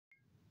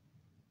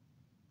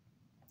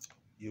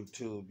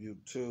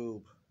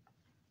YouTube.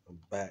 I'm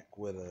back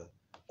with a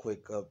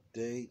quick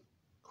update.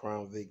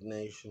 Crown Vic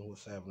Nation,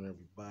 what's happening,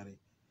 everybody?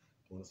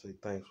 I want to say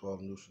thanks for all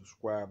the new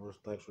subscribers.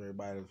 Thanks for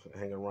everybody for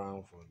hanging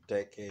around for a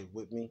decade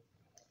with me.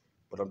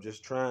 But I'm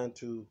just trying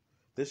to.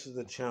 This is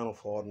a channel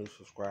for all new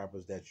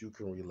subscribers that you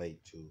can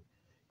relate to.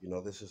 You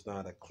know, this is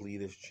not a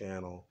Cletus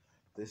channel.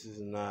 This is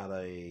not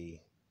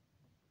a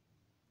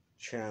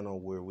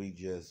channel where we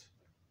just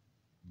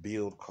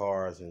build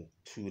cars in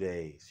 2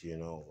 days,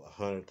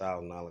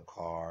 $100,000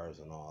 cars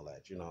and all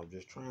that. I'm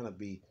just trying to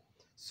be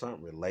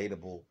something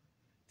relatable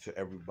to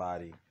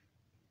everybody,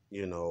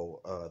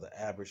 the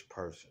average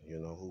person,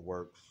 who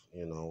works,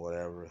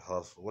 whatever,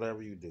 hustle,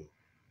 whatever you do.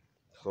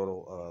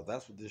 So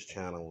that's what this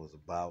channel was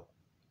about.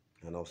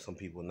 I know some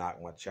people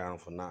knock my channel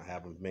for not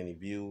having many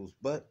views,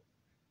 but,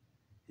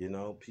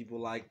 people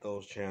like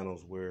those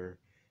channels where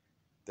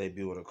they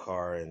build a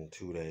car in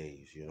 2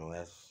 days.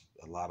 That's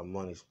a lot of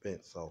money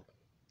spent. So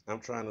I'm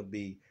trying to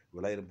be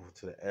relatable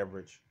to the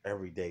average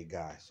everyday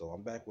guy. So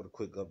I'm back with a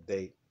quick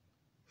update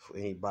for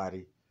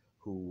anybody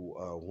who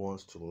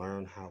wants to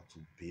learn how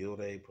to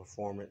build a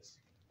performance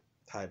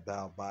type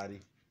valve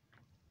body.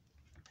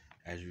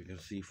 As you can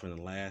see from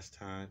the last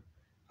time,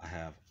 I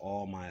have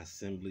all my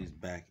assemblies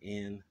back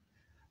in.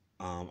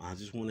 I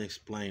just want to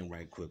explain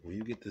right quick. When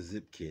you get the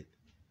zip kit,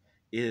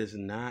 it is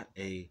not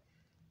a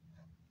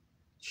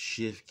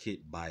shift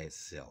kit by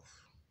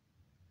itself.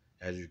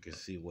 As you can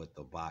see what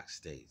the box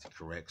states,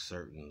 correct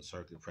certain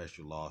circuit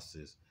pressure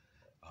losses,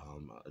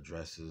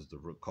 addresses the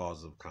root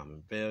cause of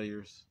common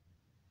failures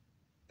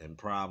and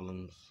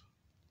problems,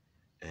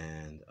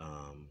 and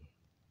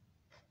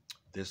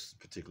this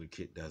particular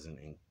kit doesn't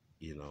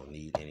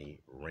need any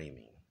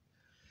reaming.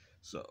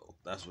 So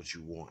that's what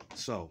you want.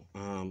 So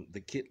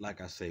the kit, like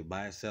I say,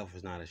 by itself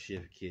is not a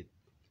shift kit.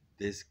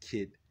 This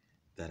kit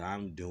that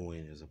I'm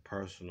doing is a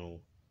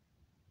personal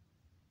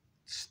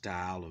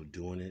style of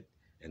doing it,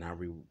 and I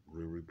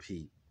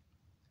repeat,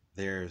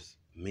 there's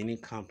many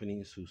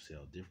companies who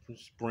sell different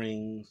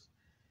springs,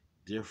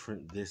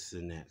 different this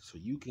and that. So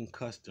you can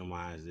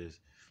customize this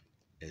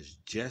as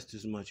just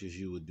as much as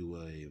you would do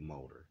a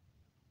motor.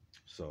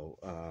 So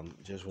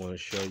just want to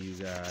show you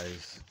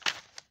guys.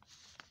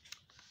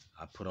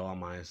 I put all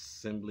my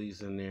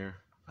assemblies in there.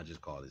 I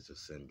just call these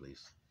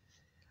assemblies.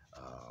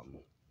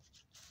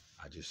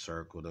 I just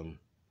circled them,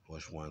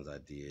 which ones I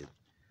did.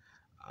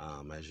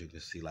 As you can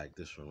see, like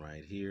this one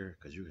right here,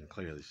 because you can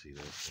clearly see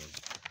this one,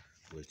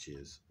 which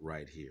is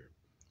right here.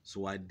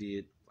 So I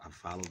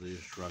followed the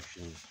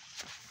instructions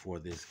for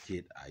this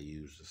kit. I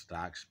used the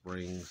stock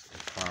springs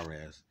as far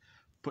as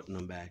putting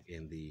them back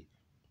in the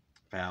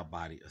valve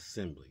body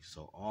assembly.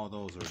 So all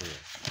those are there.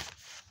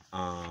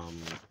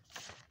 I'm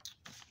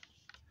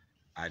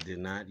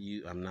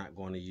not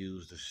going to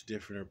use the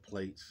stiffener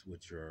plates,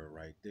 which are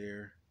right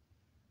there,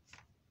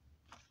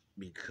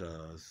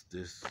 because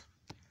this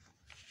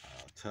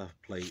tough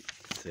plate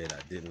said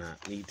I did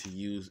not need to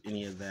use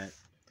any of that.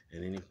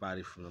 And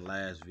anybody from the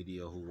last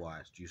video who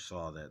watched, you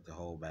saw that the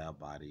whole valve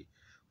body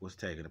was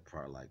taken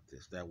apart like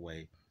this. That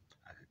way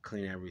I could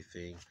clean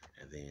everything,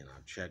 and then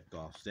I checked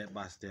off step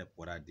by step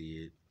what I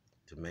did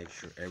to make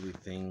sure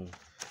everything,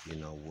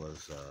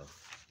 was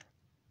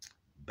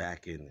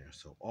back in there.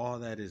 So all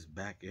that is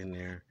back in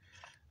there.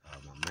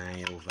 My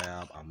manual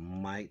valve, I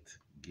might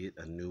get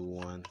a new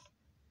one.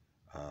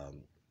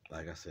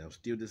 Like I said, I'm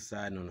still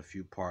deciding on a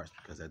few parts,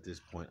 because at this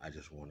point I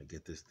just want to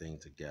get this thing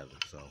together.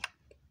 So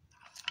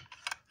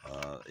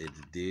it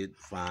did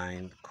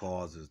find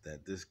causes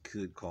that this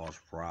could cause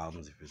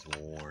problems if it's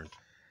worn.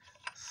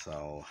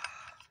 So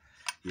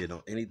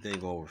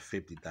anything over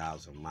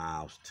 50,000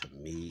 miles to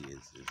me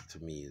is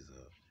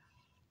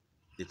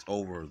it's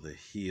over the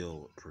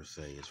hill per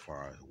se as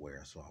far as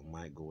wear. So I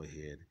might go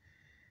ahead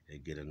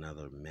and get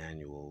another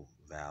manual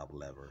valve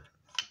lever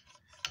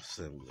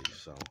assembly.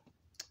 So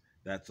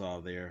that's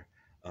all there.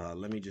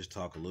 Let me just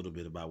talk a little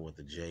bit about what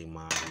the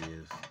J-Mod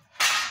is.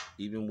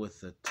 Even with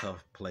the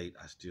tough plate,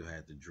 I still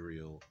had to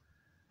drill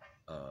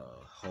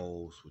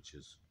holes, which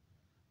is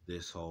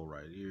this hole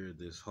right here,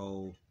 this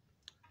hole,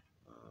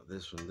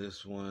 this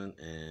one,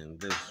 and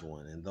this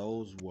one. And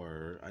those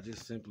were, I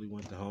just simply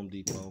went to Home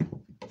Depot.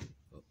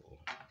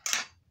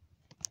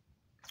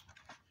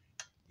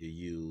 You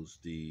use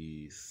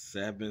the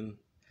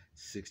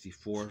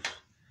 7/64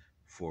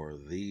 for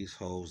these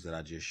holes that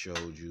I just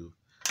showed you.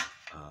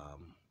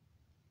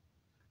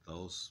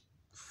 Those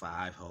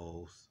 5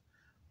 holes.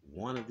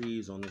 One of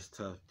these on this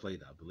tough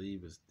plate, I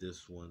believe is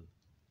this one,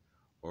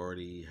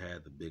 already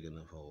had the big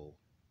enough hole,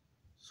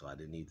 so I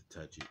didn't need to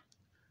touch it.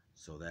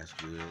 So that's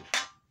good.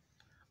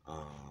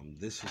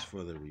 This is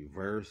for the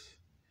reverse.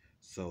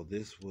 So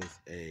this was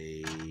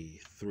a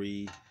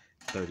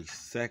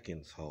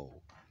 3/32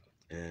 hole.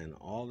 And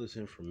all this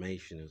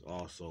information is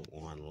also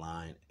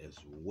online as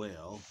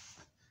well.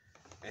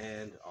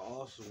 And I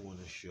also want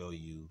to show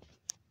you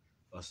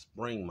a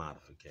spring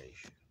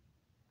modification.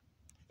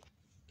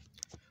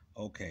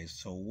 Okay,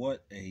 so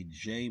what a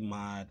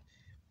J-Mod,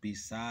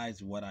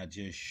 besides what I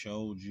just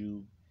showed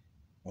you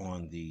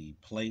on the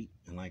plate,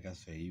 and like I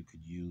say, you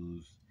could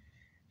use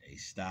A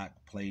stock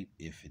plate,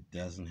 if it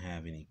doesn't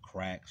have any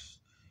cracks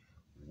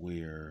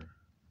where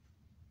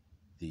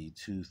the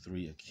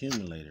 2-3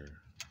 accumulator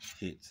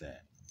hits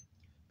at,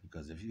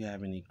 because if you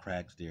have any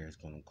cracks there, it's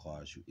going to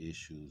cause you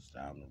issues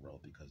down the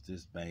road, because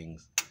this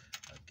bangs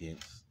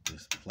against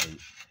this plate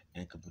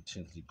and could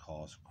potentially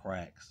cause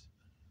cracks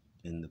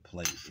in the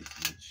plate,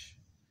 which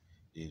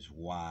is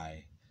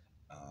why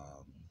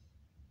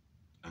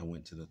I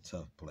went to the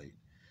tough plate.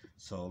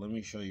 So let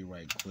me show you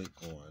right quick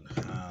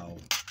on how.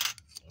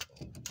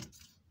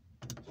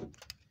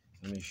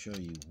 Let me show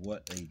you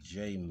what a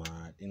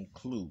J-Mod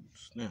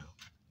includes. Now,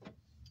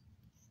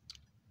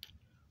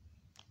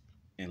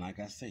 and like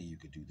I say, you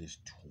could do this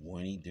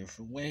 20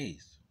 different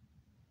ways.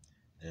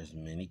 There's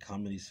many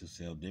companies who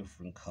sell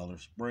different color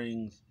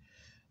springs,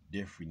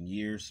 different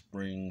year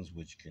springs,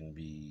 which can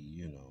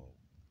be,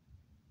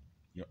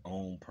 your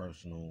own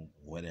personal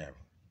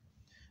whatever.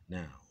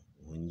 Now,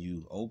 when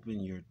you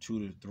open your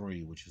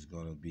 2-3, which is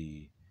going to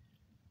be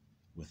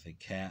with a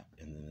cap,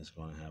 and then it's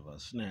going to have a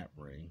snap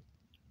ring,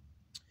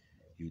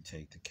 you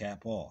take the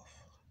cap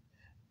off.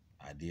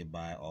 I did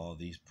buy all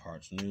these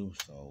parts new,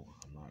 so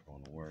I'm not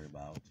going to worry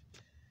about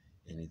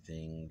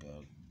anything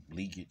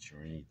leakage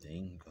or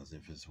anything, because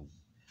if it's a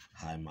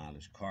high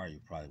mileage car, you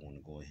probably want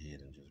to go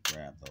ahead and just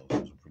grab those.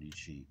 Those are pretty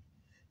cheap.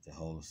 The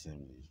whole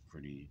assembly is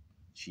pretty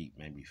cheap,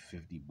 maybe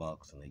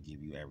 $50, and they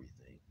give you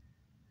everything.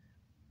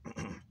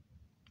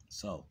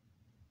 So,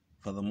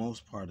 for the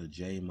most part, a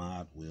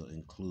J-Mod will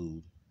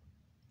include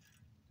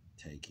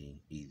taking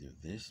either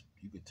this,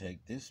 you could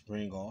take this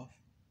spring off,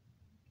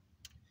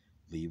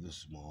 leave the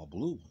small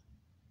blue one.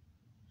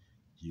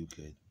 You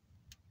could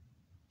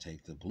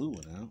take the blue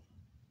one out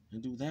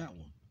and do that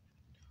one.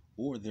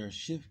 Or there are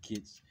shift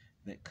kits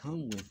that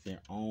come with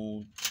their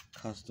own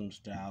custom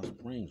style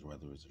springs,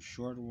 whether it's a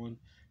shorter one,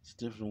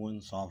 stiffer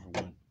one, softer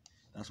one.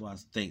 That's why I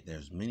state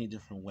there's many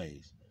different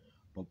ways.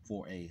 But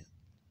for a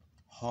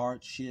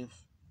hard shift,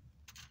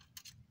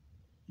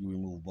 you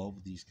remove both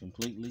of these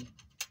completely.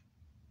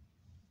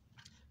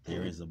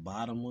 There is a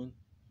bottom one.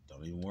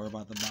 Don't even worry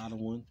about the bottom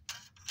one.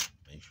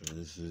 Make sure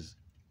this is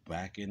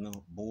back in the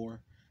bore.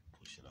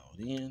 Push it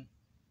on in.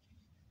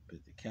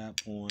 Put the cap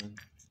on,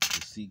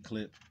 the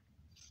C-clip,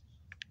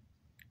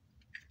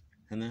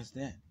 and that's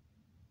that.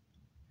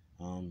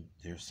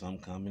 There's some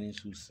companies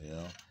who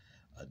sell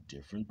a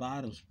different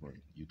bottom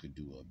spring. You could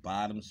do a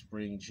bottom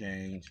spring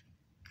change.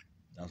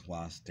 That's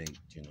why I state,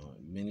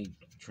 many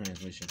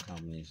transmission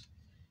companies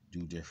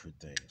do different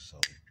things.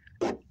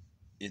 So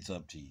it's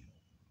up to you.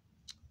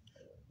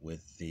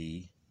 With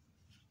the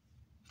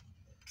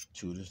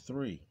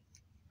 2-3,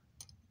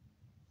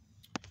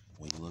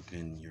 when you look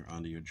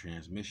under your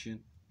transmission,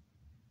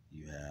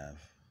 you have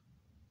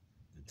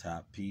the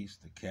top piece,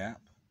 the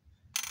cap,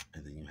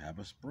 and then you have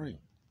a spring.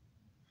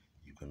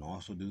 You can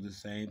also do the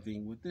same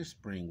thing with this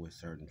spring with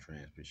certain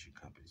transmission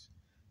companies.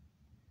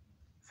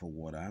 For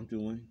what I'm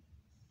doing,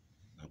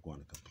 I'm going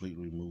to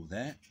completely remove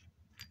that,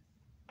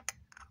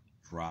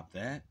 drop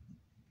that,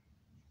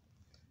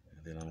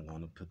 and then I'm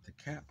going to put the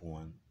cap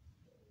on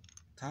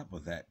top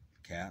of that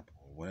cap,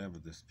 or whatever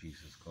this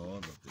piece is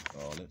called, what they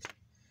call it.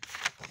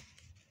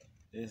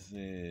 This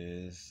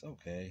is,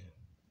 okay.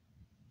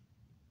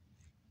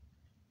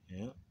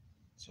 Yeah.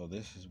 So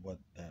this is what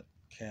that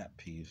cap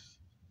piece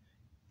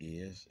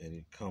is, and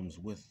it comes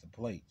with the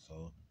plate,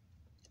 so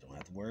you don't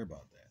have to worry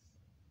about that.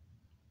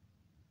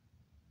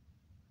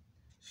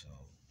 So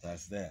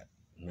that's that.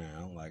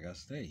 Now, like I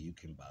say, you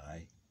can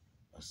buy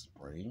a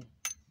spring.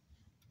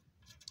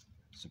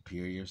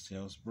 Superior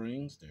sells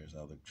springs. There's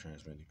other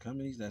transmission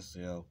companies that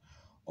sell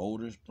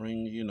older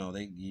springs. They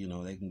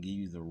can give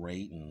you the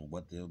rate and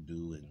what they'll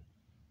do and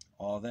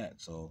all that.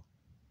 So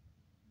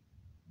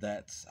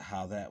that's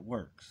how that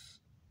works.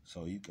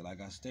 So you could, like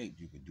I state,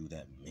 you could do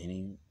that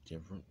many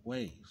different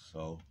ways.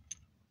 So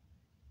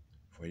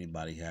for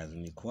anybody who has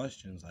any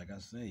questions, like I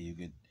say,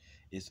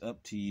 it's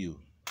up to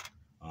you.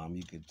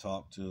 You could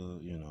talk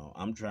to,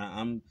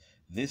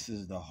 this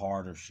is the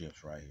harder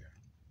shifts right here.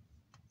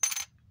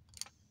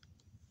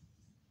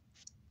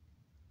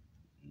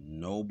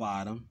 No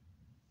bottom,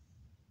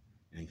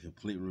 and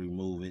completely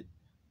remove it.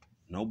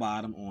 No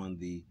bottom on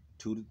the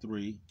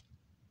 2-3,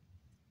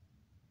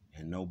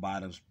 and no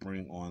bottom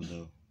spring on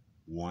the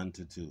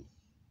 1-2.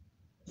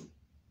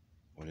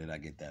 Or did I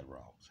get that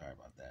wrong? Sorry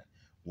about that.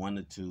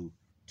 1-2,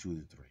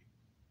 2-3.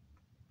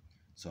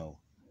 So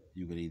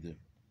you could either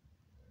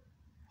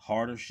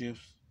harder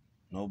shifts,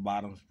 no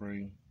bottom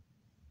spring,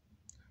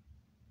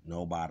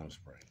 no bottom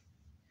spring.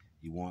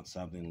 You want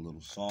something a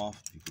little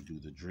soft, you could do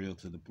the drill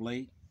to the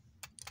plate,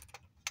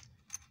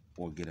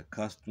 or get a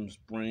custom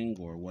spring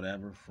or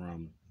whatever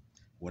from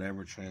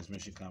whatever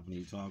transmission company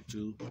you talk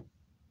to,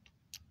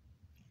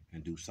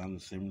 and do something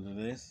similar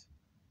to this,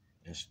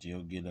 and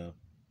still get a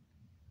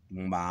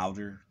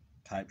milder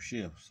type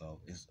shift. So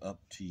it's up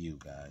to you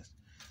guys.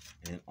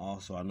 And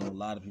also, I know a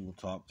lot of people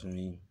talk to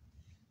me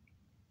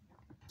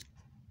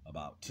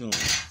about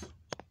tunes.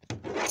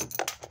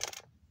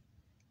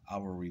 I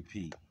will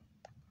repeat,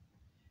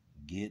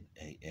 get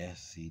a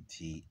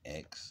SCT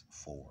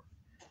X4.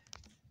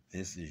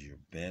 This is your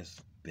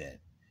best bet.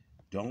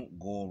 Don't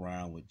go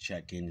around with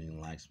check engine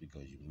lights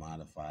because you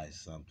modify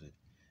something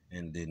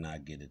and did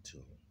not get it to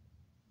them.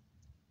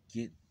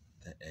 Get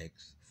the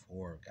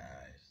X4,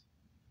 guys.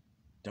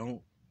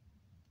 Don't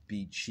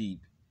be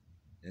cheap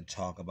and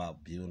talk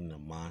about building a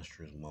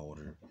monstrous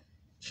motor,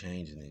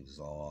 changing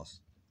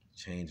exhaust,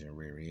 changing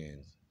rear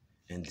ends,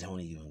 and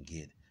don't even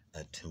get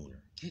a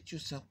tuner. Get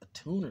yourself a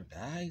tuner,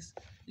 guys.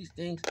 These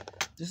things,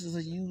 this is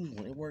a used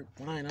one. It worked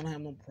fine. I don't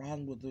have no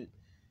problem with it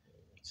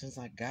since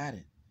I got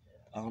it.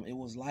 It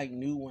was like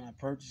new when I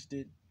purchased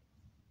it.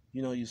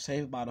 You know, you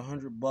save about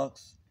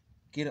 $100.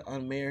 Get an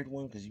unmarried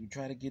one because you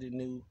try to get it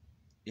new,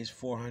 it's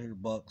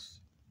 $400.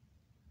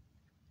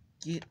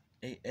 Get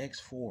a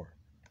X4.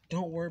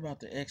 Don't worry about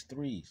the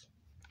X3s.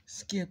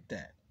 Skip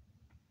that.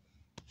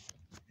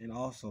 And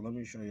also, let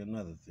me show you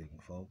another thing,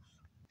 folks.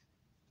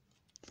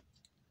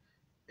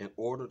 In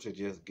order to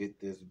just get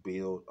this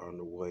build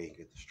underway,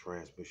 get this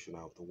transmission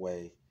out the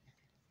way,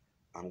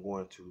 I'm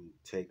going to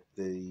take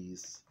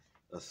these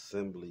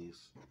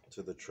assemblies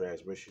to the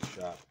transmission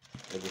shop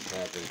and just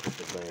have them put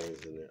the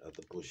bearings in there,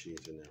 the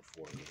bushings in there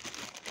for me.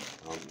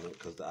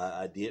 Because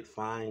I did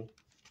find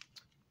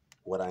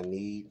what I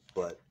need,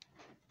 but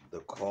the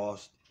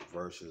cost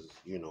versus,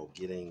 you know,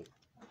 getting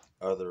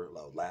other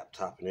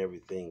laptop and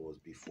everything was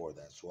before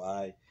that. So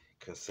I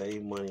can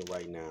save money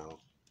right now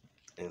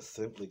and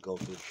simply go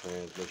to the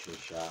transmission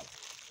shop.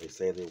 They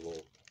say they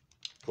will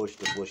push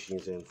the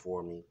bushings in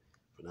for me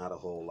for not a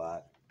whole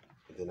lot.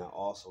 And then I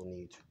also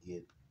need to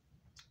get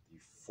the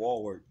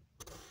forward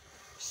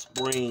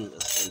spring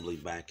assembly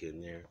back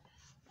in there.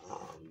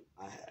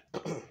 I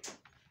have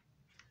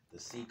the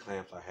C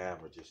clamps I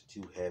have are just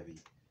too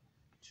heavy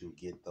to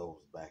get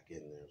those back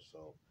in there.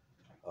 So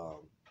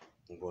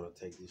I'm going to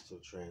take these to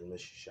the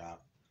transmission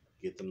shop,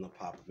 get them to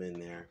pop them in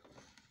there.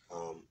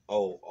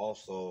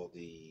 Also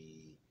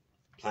the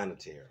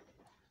planetary.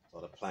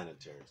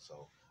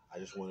 So I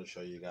just want to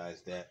show you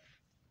guys that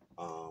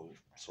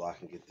so I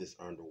can get this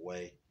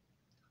underway.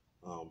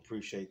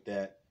 Appreciate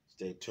that.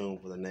 Stay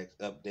tuned for the next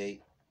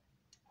update.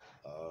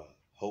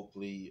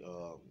 Hopefully,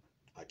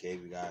 I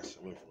gave you guys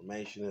some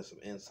information and some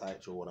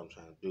insight to what I'm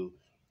trying to do.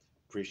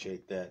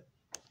 Appreciate that.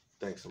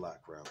 Thanks a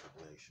lot, Crown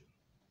Nation.